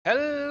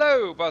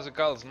Hello, boys and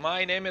girls.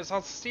 My name is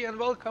Asti, and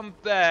welcome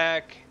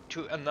back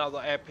to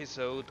another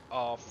episode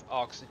of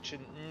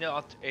Oxygen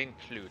Not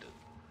Included.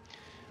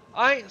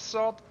 I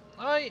thought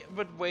I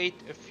would wait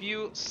a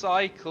few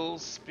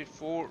cycles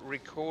before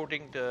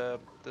recording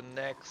the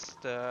next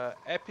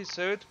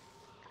episode.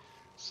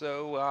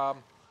 So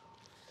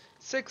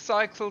 6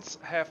 cycles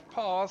have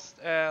passed,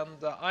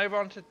 and I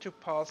wanted to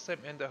pass them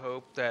in the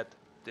hope that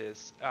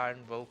this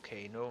iron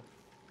volcano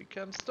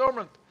becomes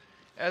dormant.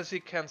 As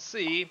you can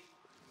see,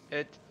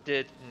 it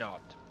did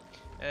not.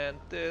 And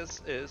this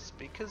is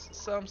because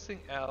something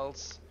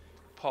else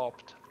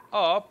popped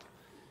up,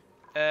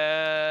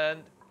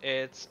 and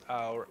it's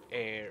our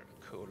air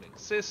cooling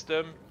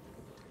system.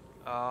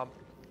 Um,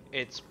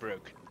 it's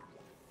broken.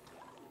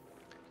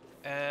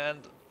 And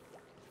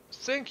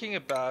thinking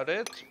about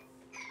it,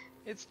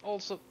 it's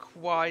also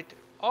quite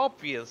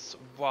obvious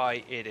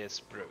why it is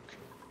broken.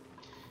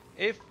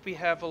 If we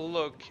have a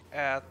look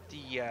at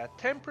the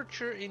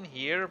temperature in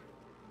here,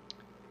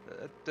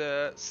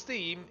 the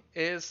steam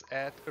is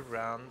at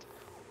around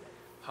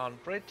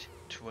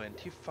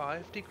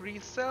 125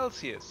 degrees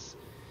Celsius,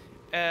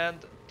 and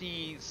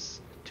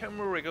these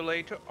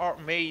thermoregulator are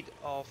made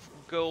of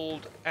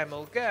gold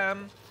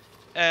amalgam,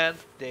 and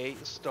they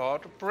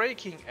start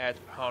breaking at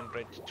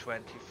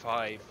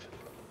 125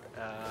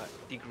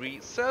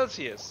 degrees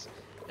Celsius,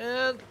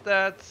 and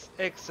that's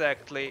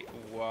exactly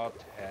what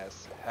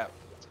has happened.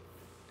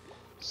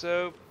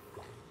 So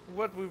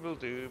what we will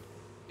do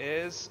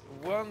is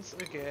once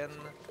again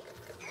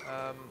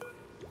um,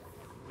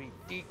 we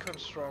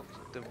deconstruct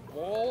the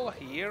wall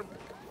here.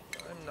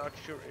 I'm not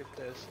sure if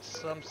there's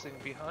something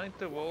behind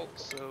the wall,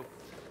 so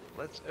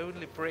let's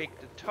only break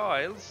the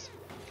tiles.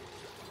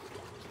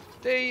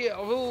 They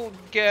will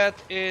get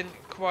in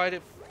quite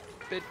a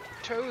bit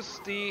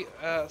toasty.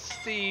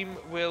 Steam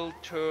will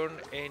turn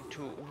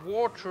into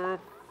water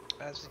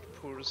as it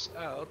pours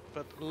out,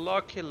 but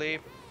luckily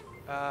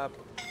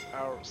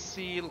our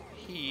seal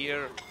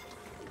here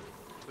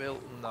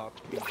will not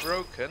be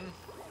broken.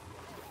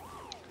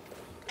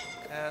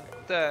 And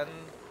then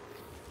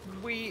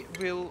we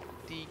will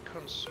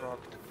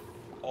deconstruct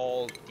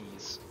all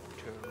these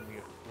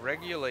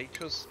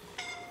thermoregulators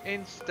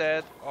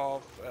instead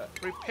of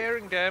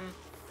repairing them,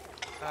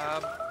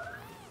 um,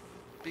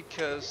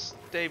 because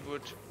they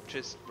would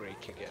just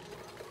break again.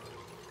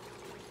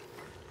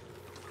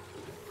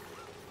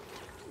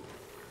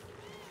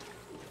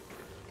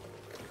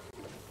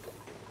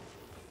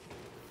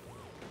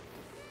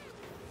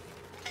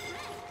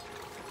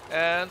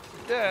 And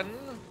then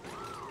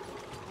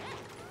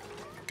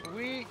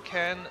we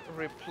can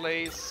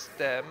replace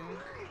them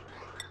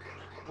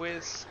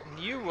with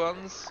new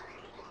ones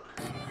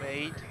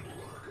made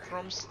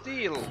from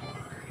steel.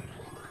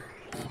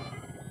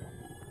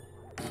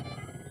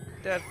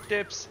 That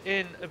dips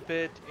in a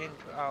bit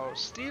into our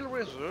steel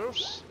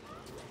reserves,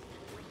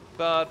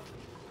 but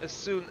as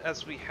soon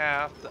as we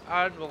have the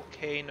iron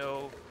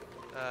volcano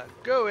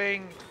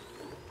going,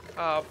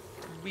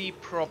 we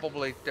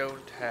probably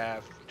don't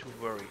have to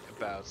worry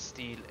about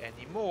steel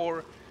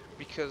anymore,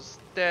 because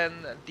then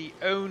the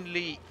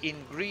only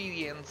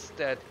ingredients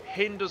that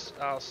hinders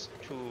us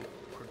to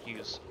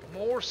produce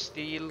more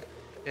steel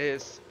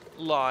is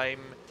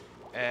lime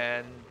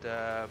and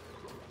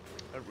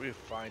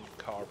refined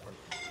carbon.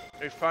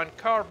 Refined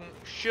carbon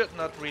should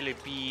not really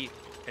be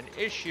an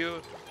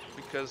issue,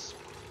 because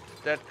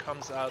that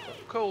comes out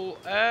of coal,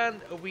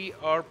 and we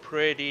are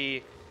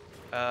pretty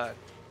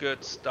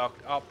good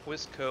stocked up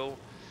with coal.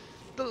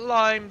 The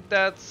lime,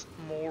 that's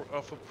more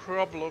of a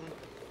problem.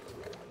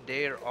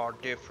 There are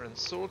different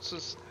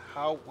sources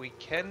how we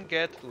can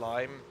get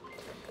lime.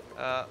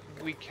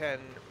 We can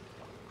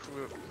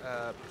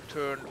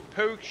turn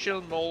poke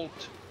shell mold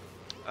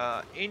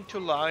into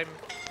lime,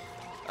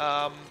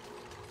 um,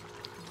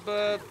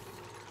 but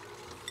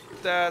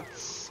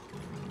that's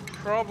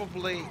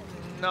probably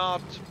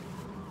not.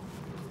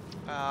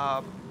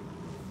 Um,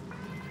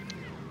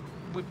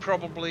 we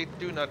probably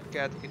do not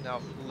get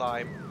enough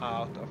lime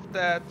out of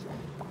that.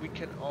 We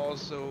can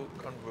also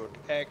convert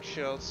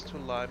eggshells to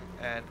lime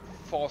and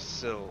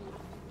fossil,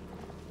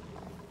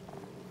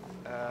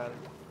 and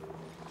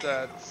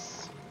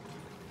that's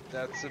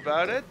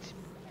about it.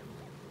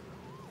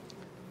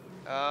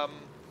 Um,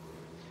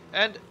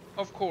 and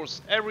of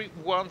course, every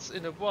once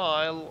in a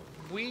while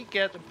we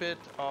get a bit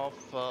of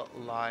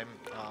lime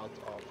out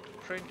of the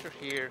printer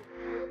here,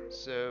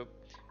 so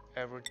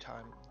every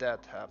time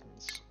that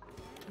happens,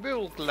 we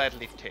will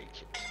gladly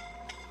take it.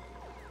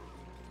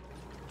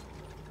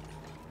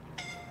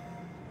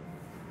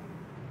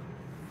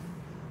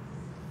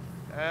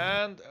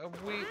 And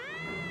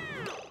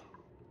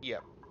yeah.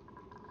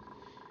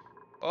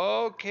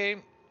 Okay.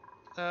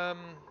 Um,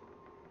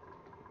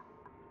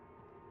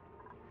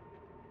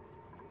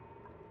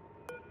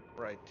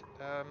 right.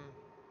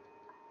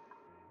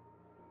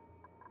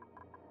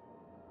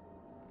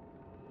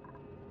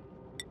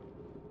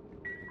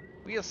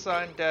 We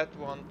assigned that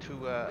one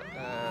to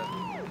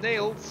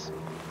Nails,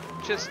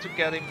 just to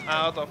get him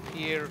out of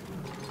here.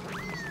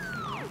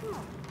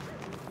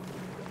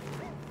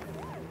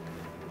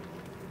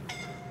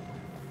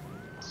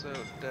 so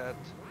that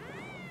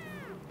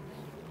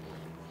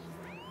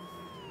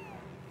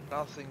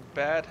nothing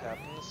bad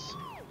happens.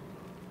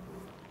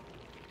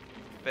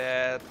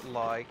 Bad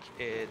like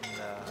in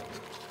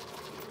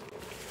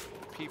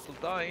people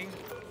dying.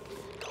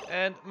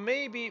 And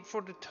maybe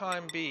for the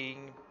time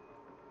being,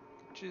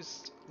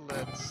 just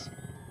let's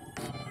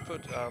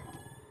put up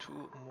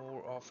 2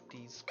 more of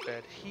these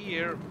bed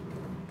here.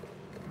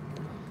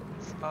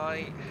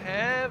 I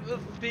have a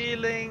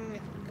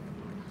feeling...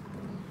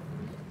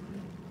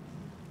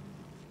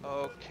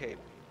 Okay.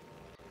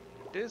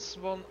 This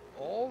one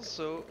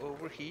also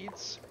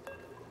overheats.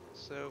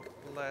 So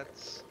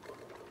let's...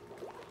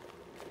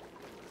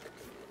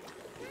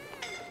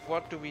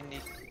 What do we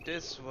need?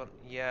 This one?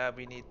 Yeah,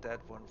 we need that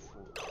one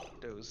for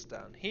those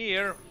down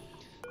here.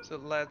 So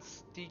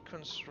let's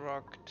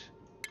deconstruct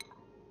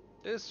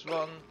this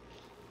one.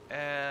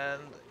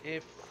 And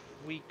if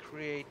we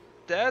create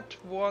that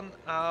one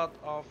out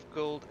of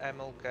gold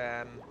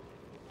amalgam,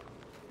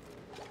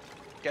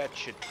 that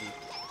should be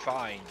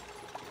fine.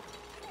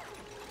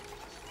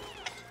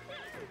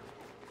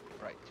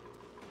 Right.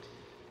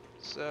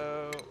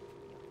 So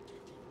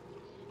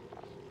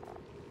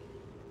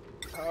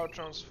power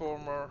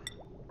transformer,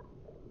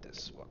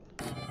 this one,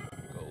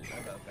 gold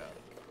amalgam,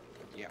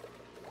 yeah.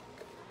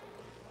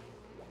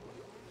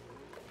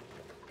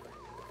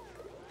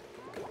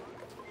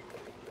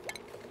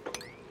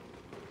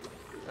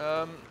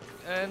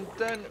 And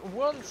then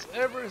once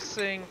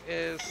everything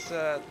is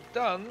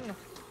done,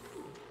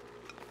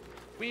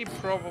 we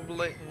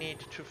probably need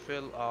to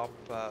fill up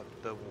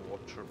the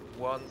water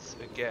once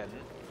again.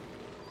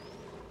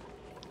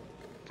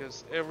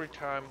 Because every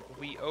time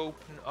we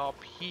open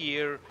up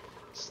here,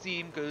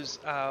 steam goes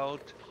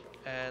out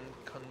and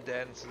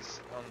condenses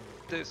on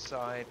this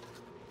side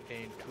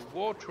into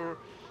water,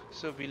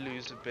 so we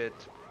lose a bit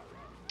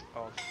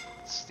of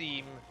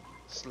steam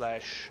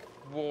slash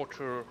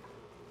water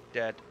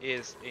that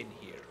is in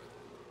here.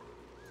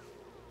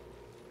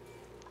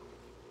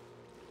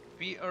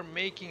 We are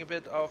making a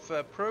bit of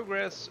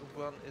progress.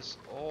 One is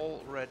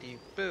already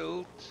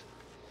built.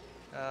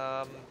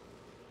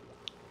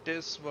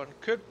 This one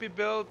could be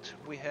built.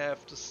 We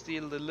have the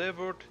steel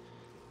delivered.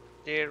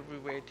 There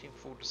we're waiting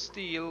for the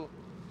steel,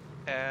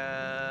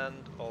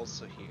 and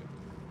also here.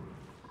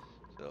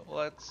 So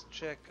let's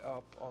check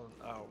up on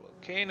our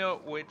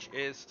volcano, which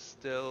is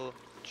still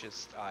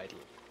just idle.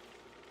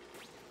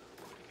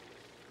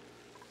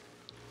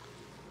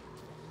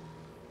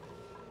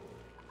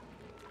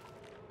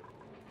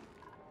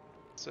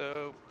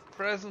 So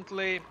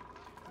presently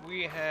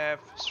we have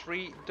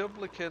 3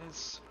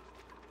 duplicants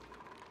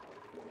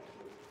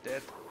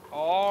that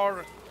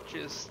are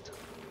just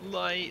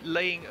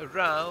laying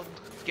around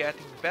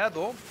getting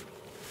better.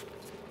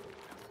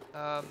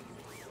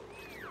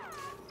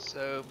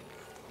 So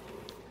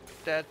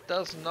that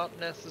does not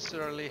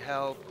necessarily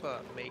help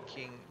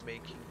making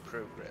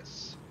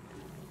progress.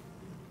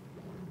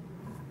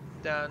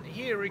 Down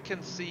here we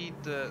can see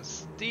the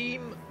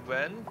steam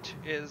vent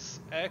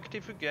is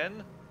active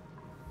again.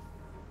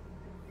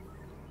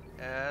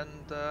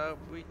 And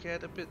we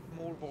get a bit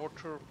more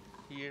water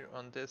here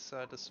on this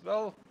side as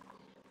well.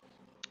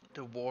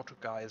 The water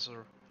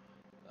geyser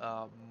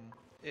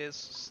is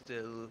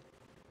still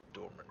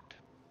dormant.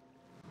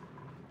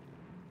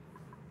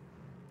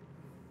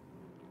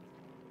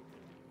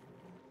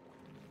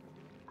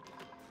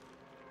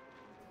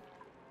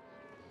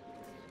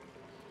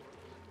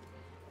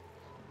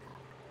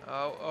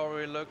 How are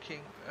we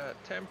looking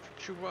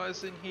temperature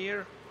wise in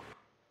here?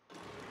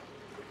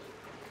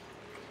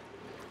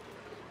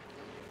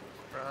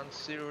 Around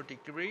 0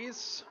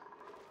 degrees.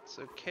 It's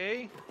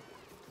okay.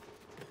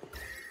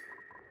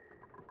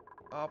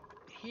 Up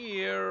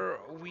here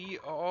we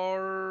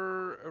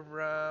are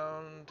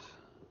around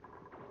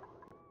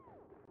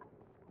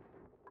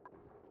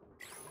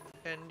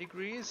 10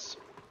 degrees.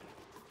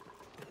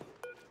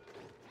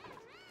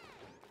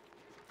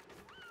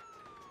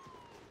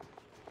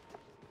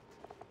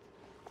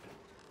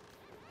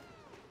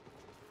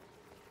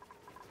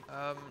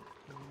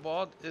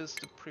 What is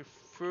the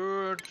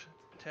preferred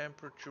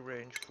temperature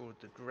range for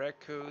the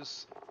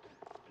Dracos?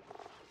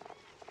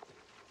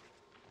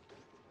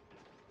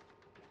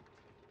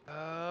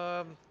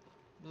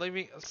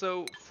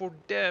 So for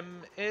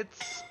them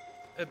it's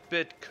a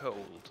bit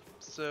cold,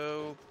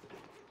 so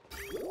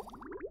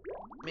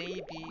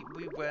maybe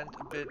we went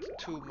a bit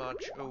too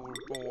much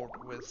overboard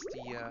with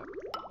the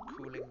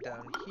cooling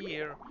down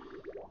here.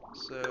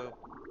 So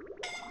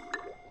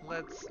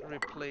let's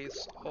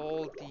replace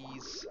all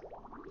these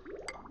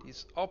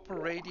upper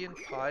radiant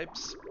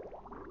pipes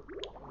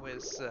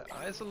with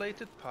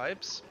isolated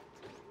pipes.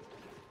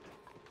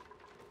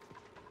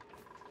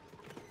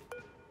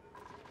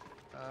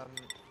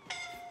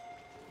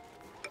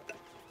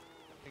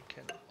 We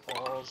can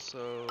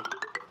also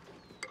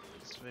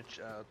switch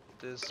out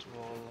this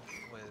wall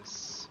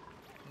with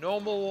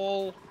normal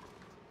wall.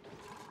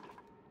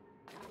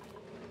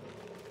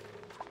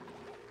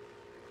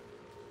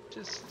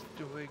 Just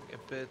doing a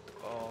bit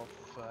of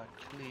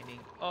cleaning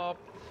up.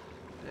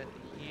 Then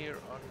here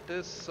on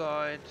this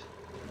side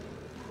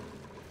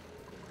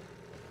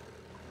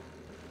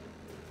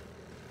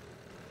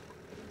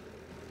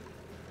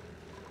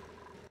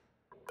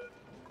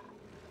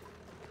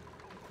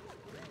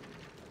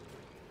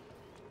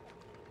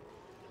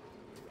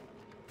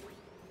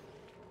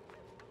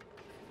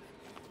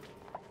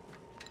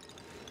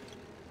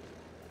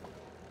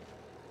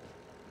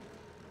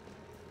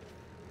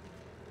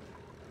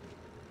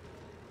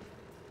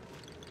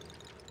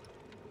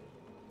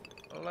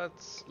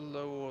let's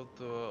lower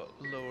the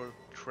lower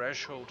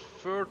threshold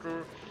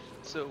further,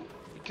 so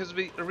because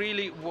we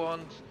really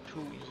want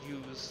to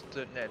use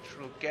the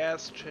natural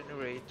gas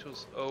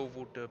generators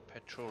over the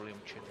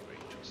petroleum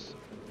generators.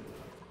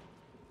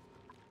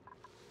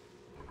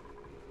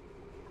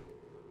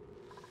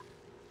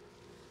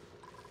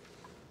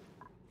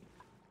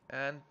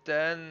 And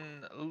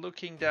then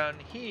looking down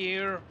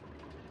here,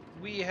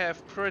 we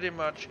have pretty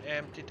much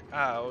emptied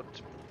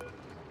out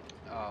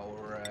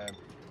our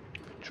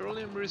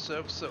petroleum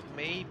reserves, so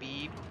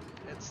maybe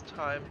it's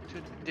time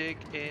to dig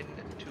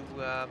into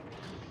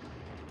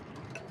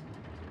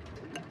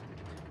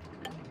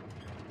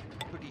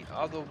to the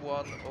other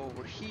one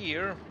over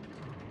here.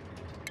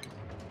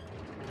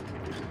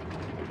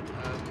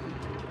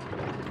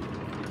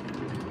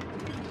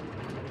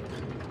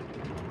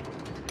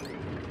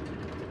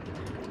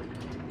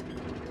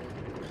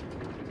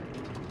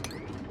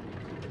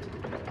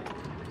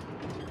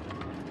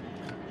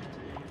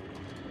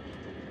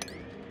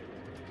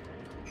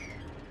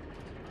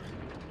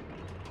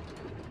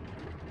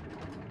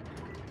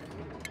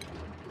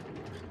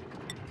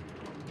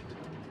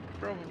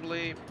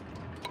 Probably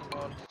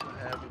want to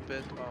have a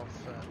bit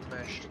of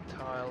mesh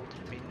tiled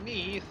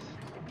beneath.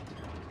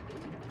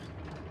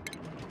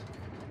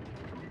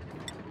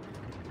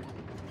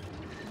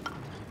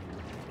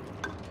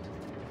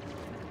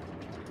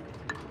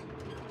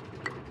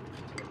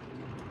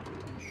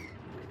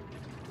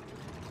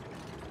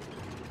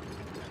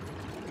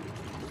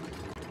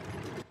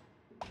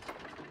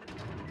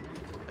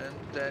 And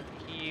then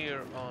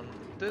here on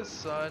this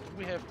side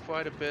we have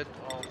quite a bit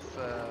of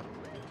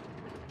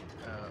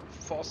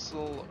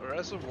fossil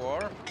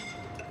reservoir.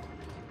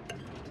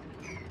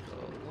 So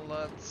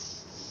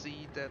let's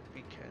see that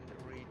we can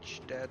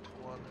reach that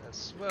one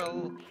as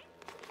well.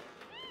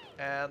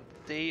 And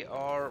they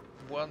are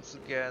once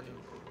again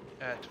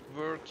at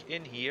work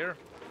in here.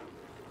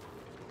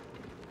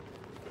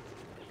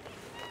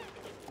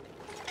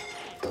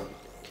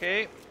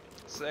 Okay,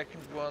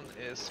 second one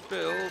is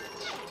built.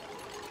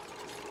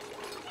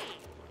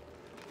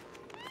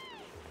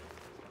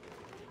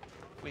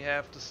 We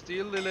have the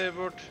steel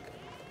delivered.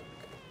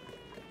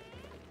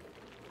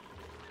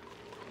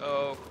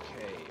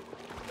 Okay.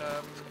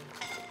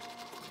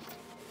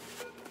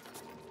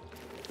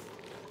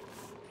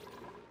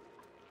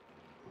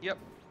 Yep.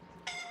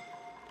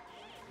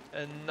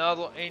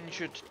 Another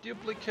ancient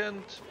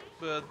duplicant,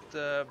 but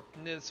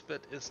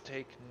Nisbet is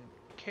taken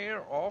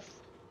care of.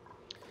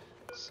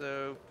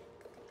 So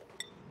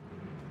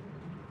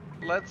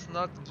let's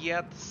not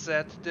yet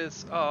set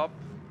this up.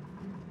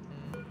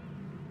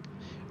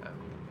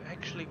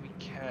 Actually we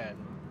can,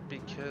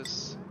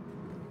 because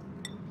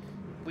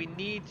we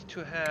need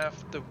to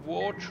have the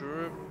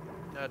water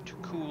to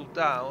cool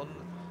down,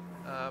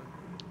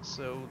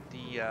 so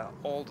the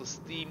all the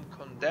steam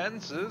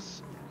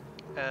condenses,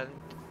 and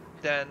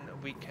then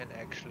we can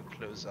actually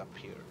close up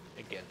here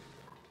again.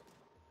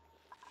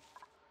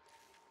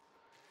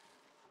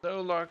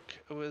 No luck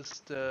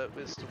with the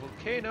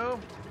volcano,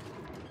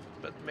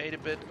 but made a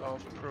bit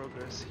of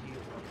progress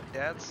here on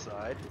that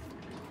side.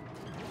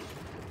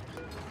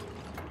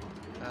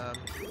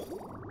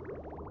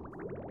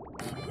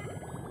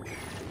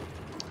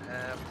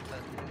 Have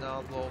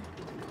another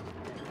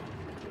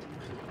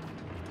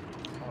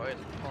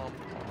oil pump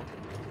on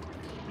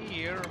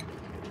here,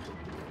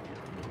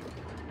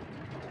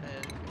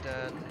 and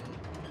then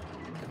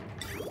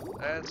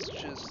let's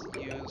just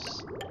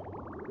use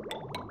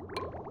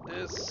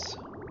this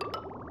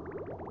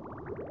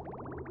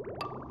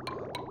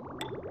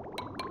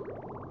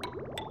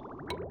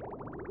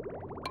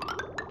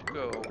to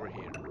go over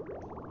here.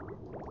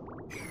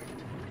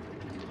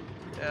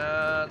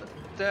 And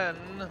then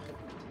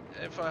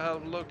if I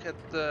have a look at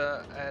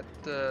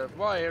the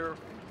wire,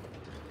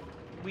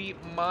 we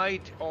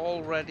might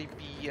already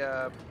be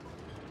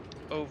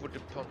over the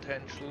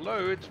potential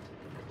load,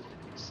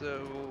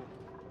 so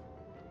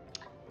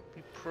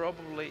we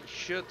probably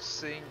should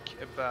think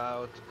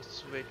about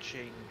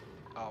switching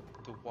up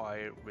the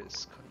wire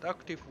with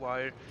conductive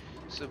wire,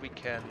 so we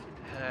can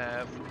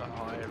have a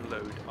higher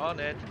load on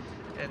it,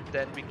 and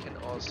then we can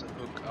also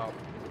hook up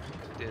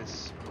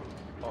this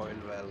oil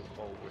well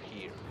over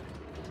here.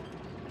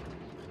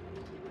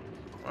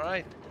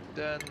 Alright,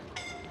 then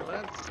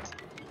let's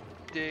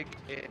dig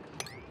in.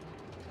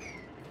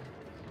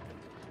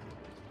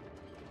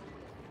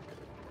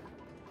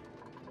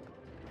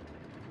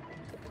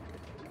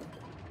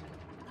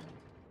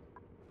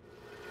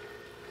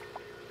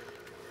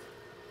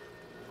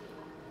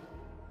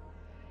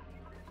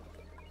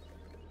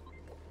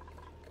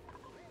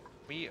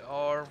 We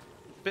are a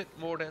bit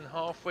more than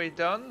halfway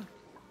done.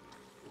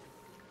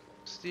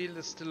 Steel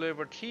is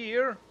delivered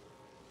here.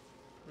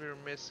 We're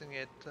missing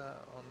it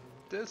on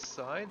this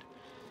side.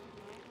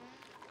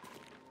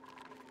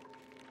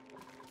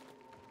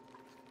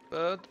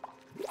 But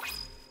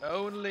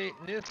only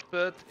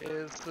Nisbet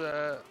is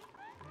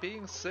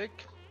being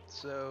sick,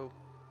 so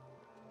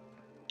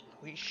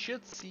we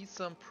should see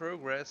some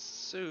progress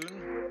soon.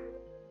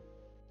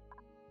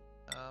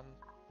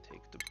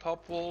 Take the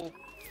pop wall.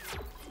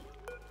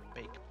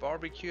 make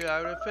barbecue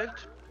out of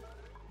it.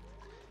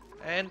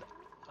 And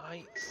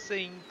I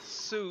think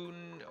soon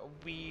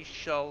we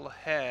shall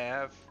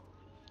have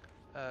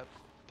a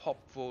pop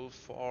wolf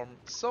farm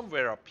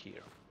somewhere up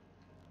here.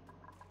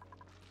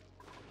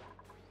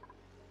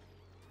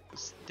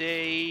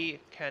 They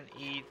can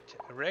eat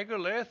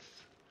regolith,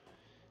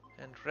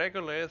 and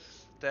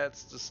regolith,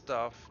 that's the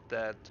stuff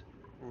that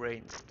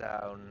rains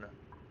down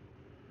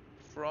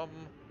from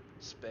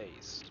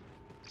space.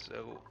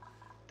 So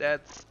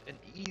that's an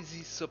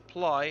easy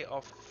supply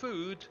of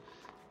food,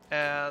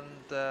 and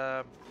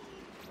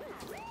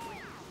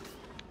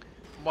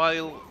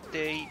while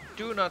they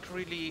do not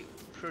really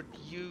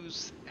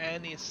produce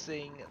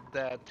anything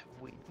that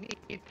we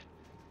need,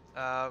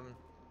 um,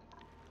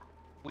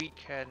 we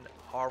can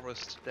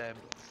harvest them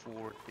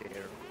for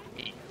their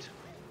meat.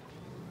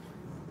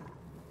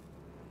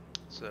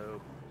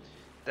 So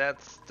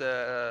that's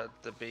the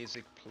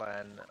basic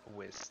plan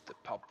with the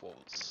pop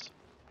wolves.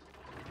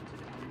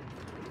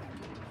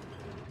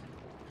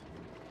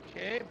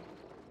 Okay,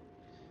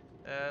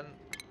 and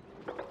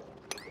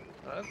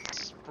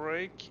let's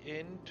break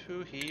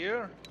into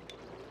here,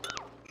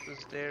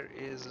 because there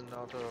is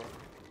another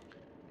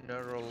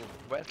neural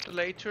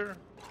ventilator.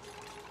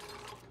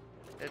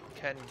 It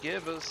can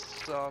give us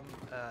some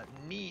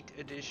neat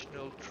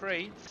additional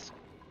traits.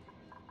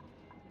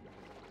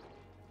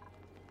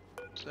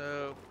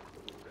 So,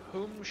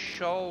 whom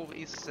shall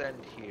we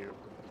send here?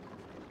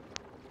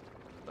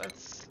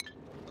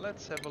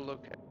 Let's have a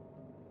look at.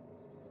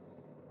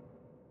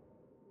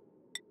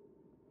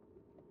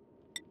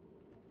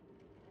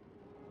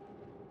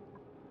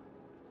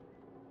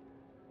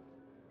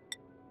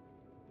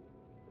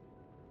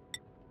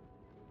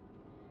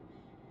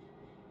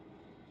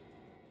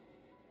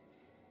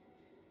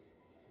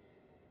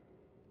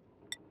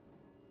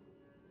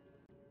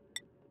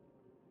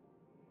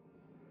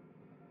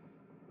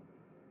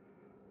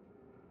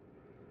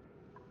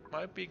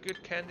 Might be a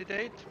good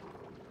candidate.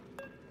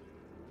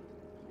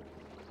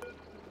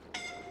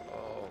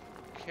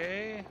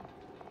 Okay.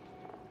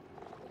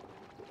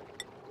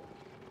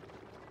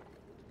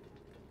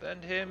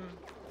 Bend him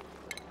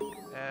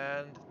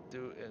and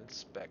do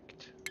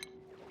inspect.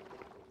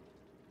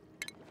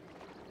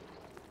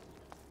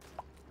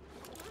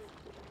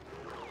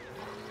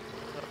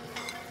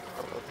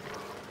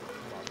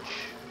 Much.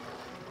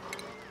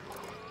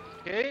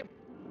 Okay.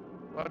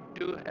 What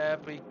do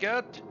have we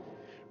got?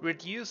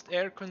 Reduced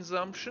air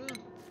consumption.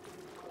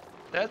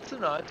 That's a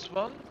nice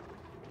one.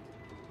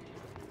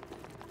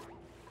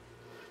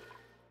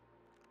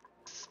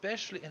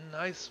 Especially a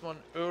nice one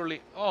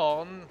early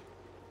on,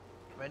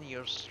 when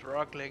you're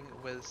struggling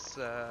with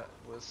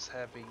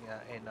having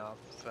enough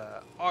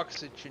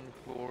oxygen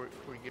for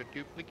your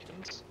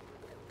duplicants.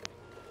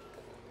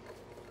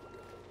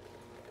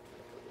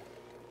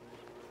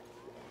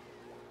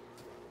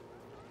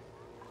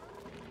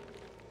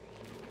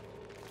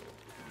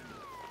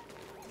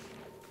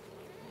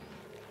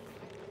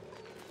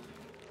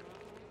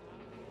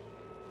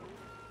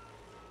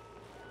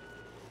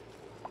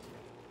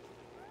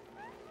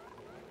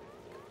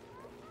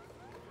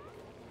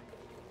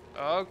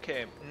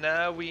 Okay,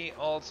 now we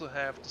also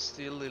have the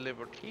steel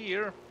delivered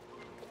here,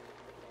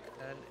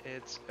 and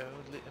it's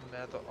only a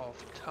matter of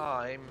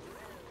time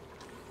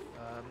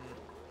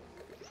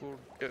for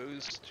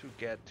those to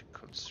get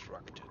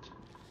constructed.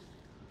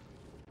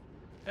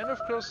 And of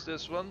course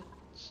this one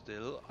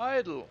still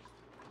idle.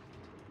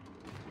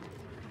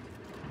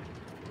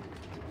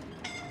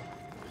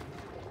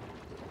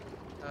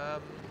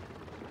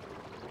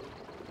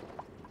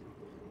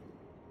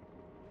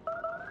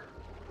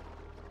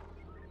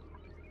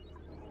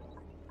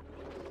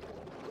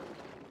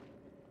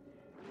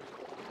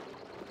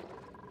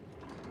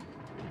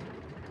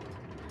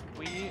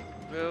 We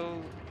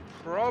will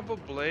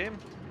probably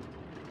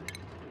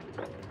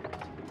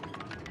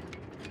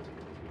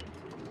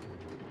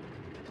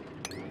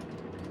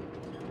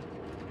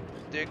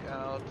dig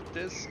out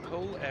this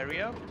whole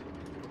area.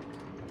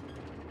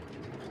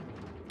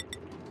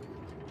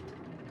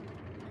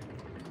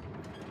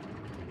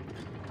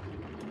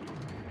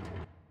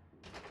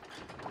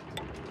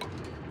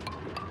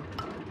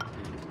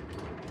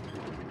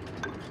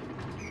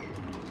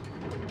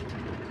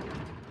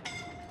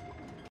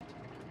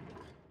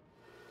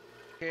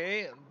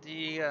 Okay,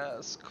 the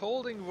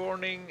scolding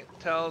warning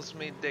tells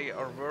me they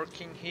are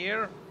working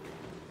here.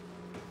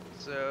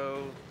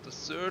 So the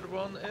third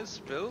one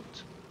is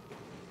built.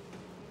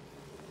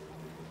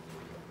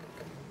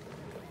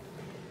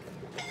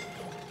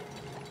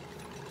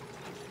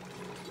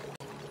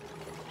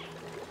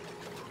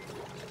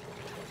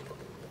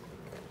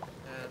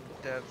 And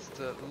that's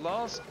the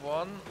last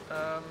one.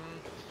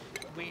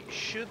 We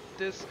should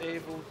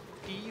disable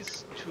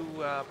these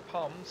two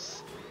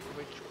pumps,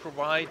 which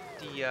provide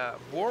the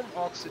warm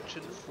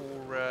oxygen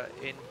for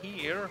in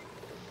here,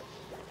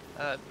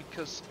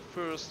 because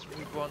first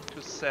we want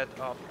to set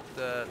up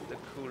the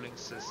cooling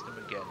system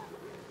again.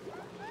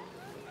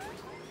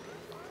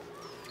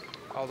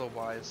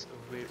 Otherwise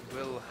we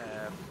will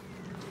have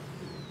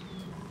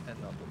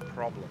another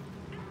problem.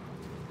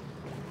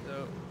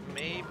 So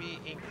maybe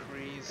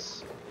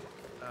increase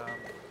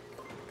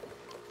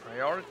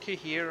priority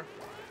here.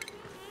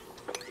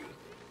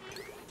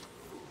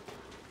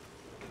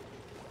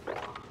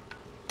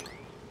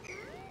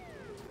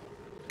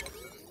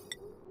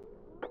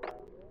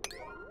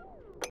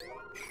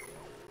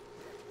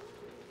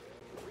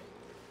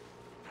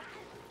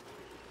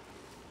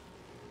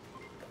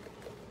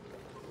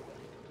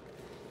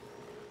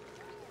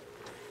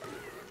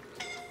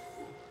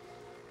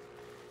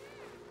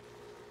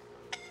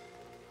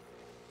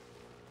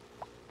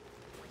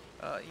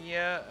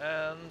 Yeah,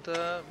 and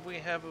we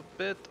have a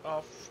bit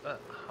of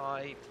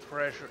high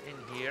pressure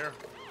in here.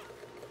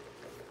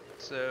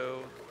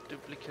 So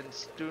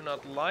duplicants do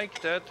not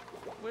like that,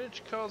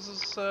 which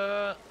causes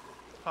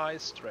high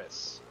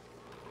stress.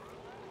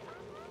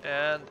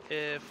 And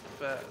if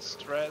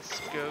stress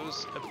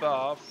goes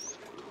above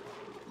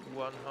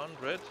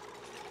 100,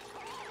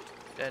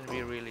 then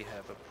we really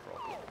have a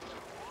problem.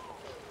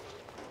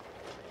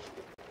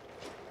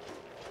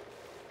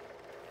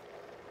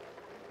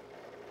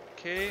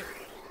 Okay,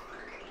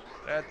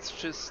 that's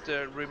just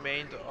the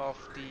remainder of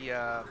the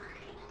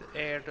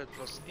air that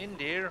was in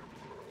there.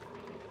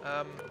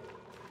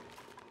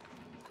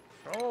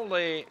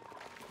 Probably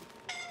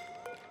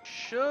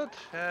should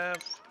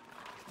have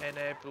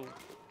enabled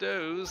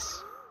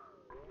those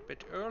a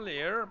bit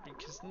earlier,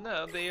 because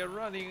now they are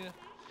running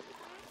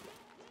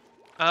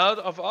out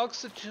of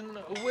oxygen,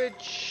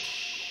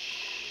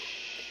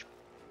 which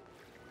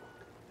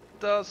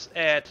does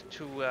add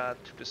to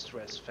the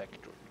stress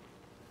factor.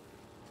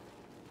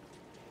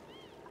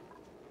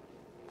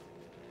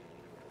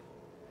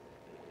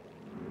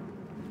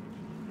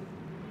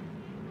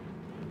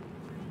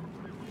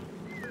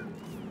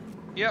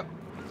 Yep.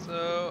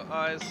 So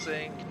I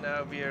think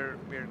now we're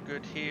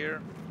good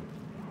here.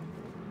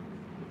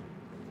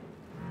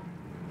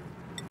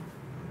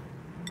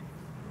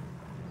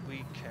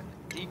 We can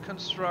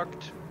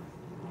deconstruct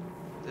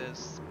this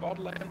spot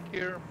lamp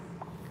here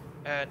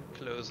and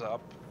close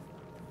up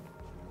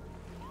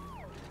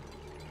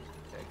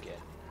again.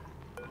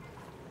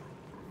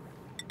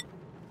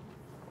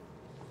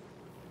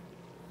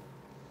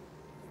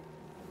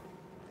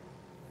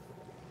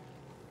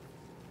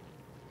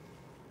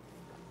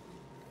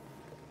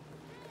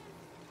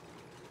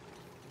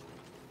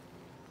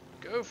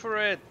 Go for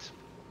it!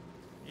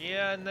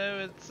 Yeah, I know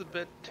it's a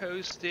bit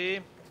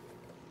toasty.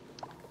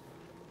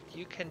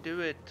 You can do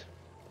it.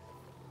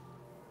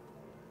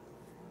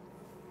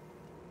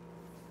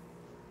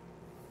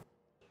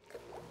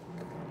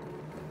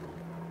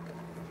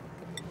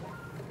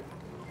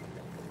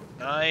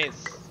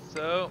 Nice.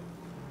 So,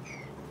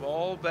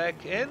 fall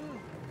back in.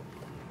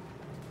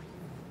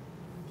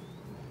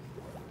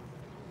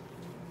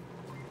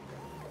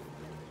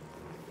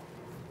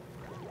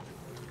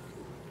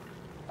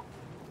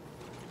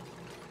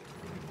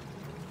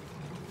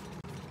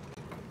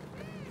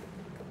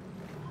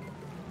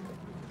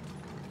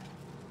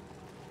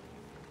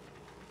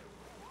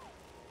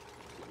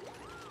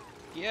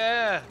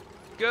 Yeah,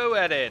 go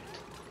at it.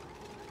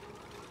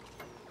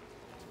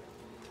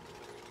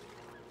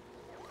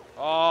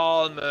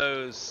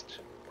 Almost.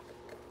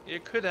 You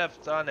could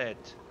have done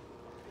it.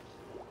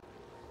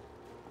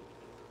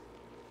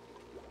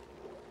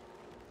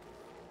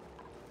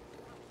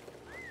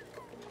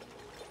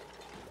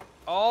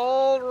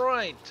 All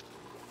right.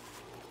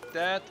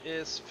 That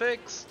is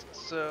fixed.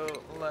 So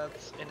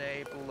let's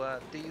enable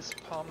these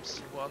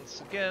pumps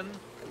once again.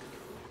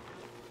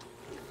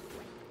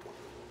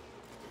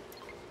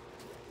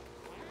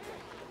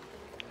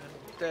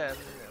 And then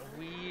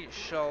we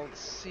shall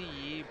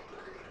see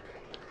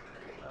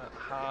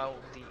how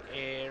the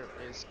air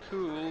is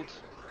cooled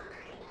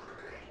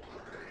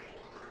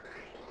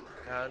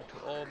down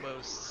to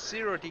almost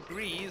 0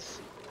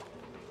 degrees,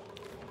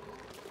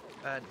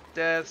 and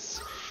this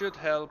should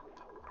help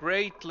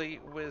greatly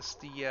with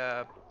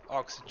the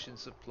oxygen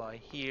supply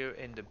here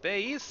in the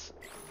base.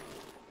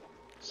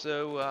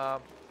 So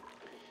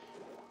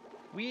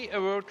we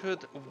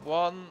averted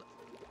one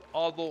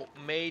other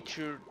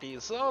major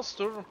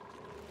disaster,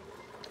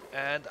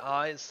 and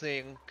I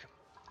think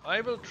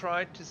I will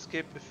try to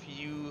skip a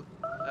few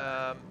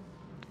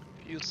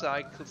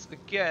cycles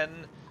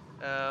again,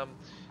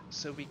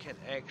 so we can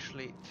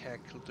actually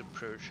tackle the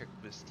project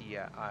with the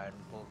iron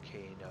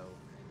volcano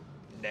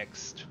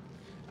next,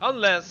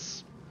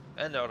 unless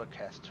another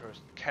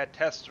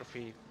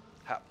catastrophe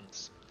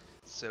happens.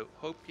 So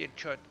hope you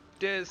enjoyed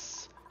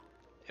this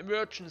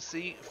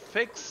emergency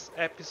fix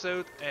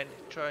episode, and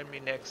join me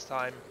next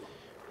time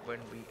when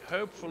we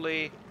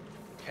hopefully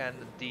can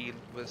deal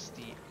with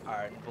the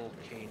iron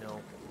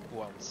volcano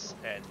once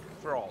and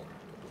for all.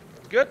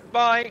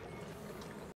 Goodbye!